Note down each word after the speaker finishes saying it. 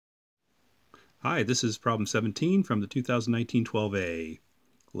Hi, this is problem 17 from the 2019 12A.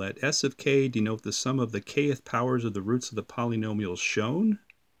 Let S of k denote the sum of the kth powers of the roots of the polynomials shown.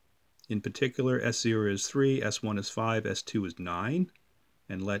 In particular, S0 is 3, S1 is 5, S2 is 9.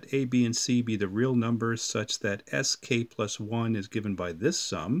 And let A, B, and C be the real numbers such that Sk plus 1 is given by this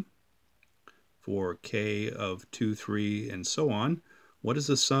sum for k of 2, 3, and so on. What is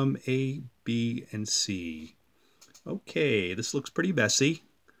the sum A, B, and C? Okay, this looks pretty messy.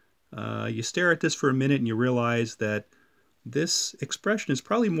 You stare at this for a minute and you realize that this expression is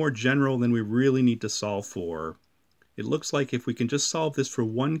probably more general than we really need to solve for. It looks like if we can just solve this for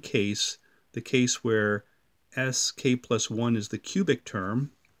one case, the case where sk plus 1 is the cubic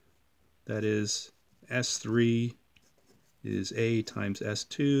term, that is s3 is a times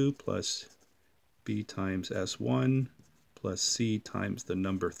s2 plus b times s1 plus c times the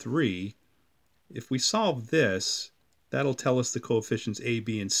number 3. If we solve this, that'll tell us the coefficients a,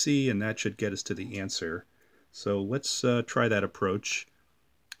 b, and c, and that should get us to the answer. So let's try that approach.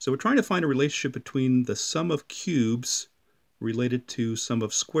 So we're trying to find a relationship between the sum of cubes related to sum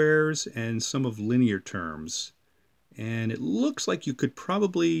of squares and sum of linear terms. And it looks like you could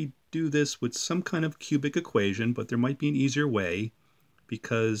probably do this with some kind of cubic equation, but there might be an easier way,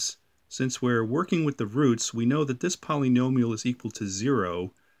 because since we're working with the roots, we know that this polynomial is equal to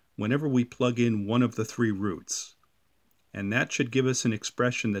 0 whenever we plug in one of the three roots. And that should give us an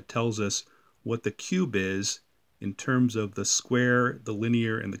expression that tells us what the cube is in terms of the square, the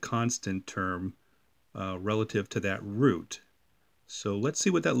linear, and the constant term relative to that root. So let's see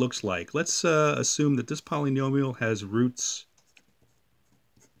what that looks like. Let's assume that this polynomial has roots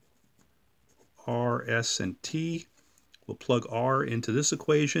r, s, and t. We'll plug r into this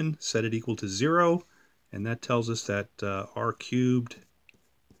equation, set it equal to 0, and that tells us that r cubed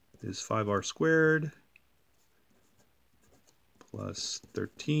is 5r squared plus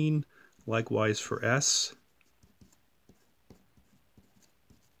 13. Likewise for s.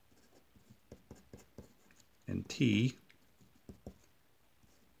 And t.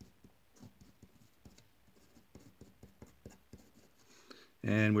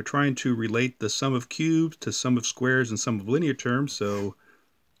 And we're trying to relate the sum of cubes to sum of squares and sum of linear terms, so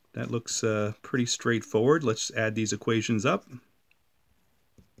that looks pretty straightforward. Let's add these equations up.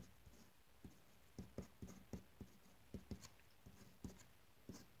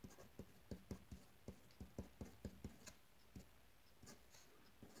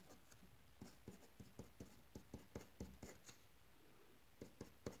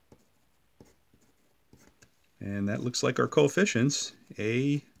 And that looks like our coefficients,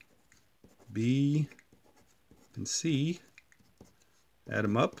 A, B, and C. Add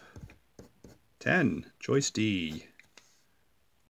them up. 10. Choice D.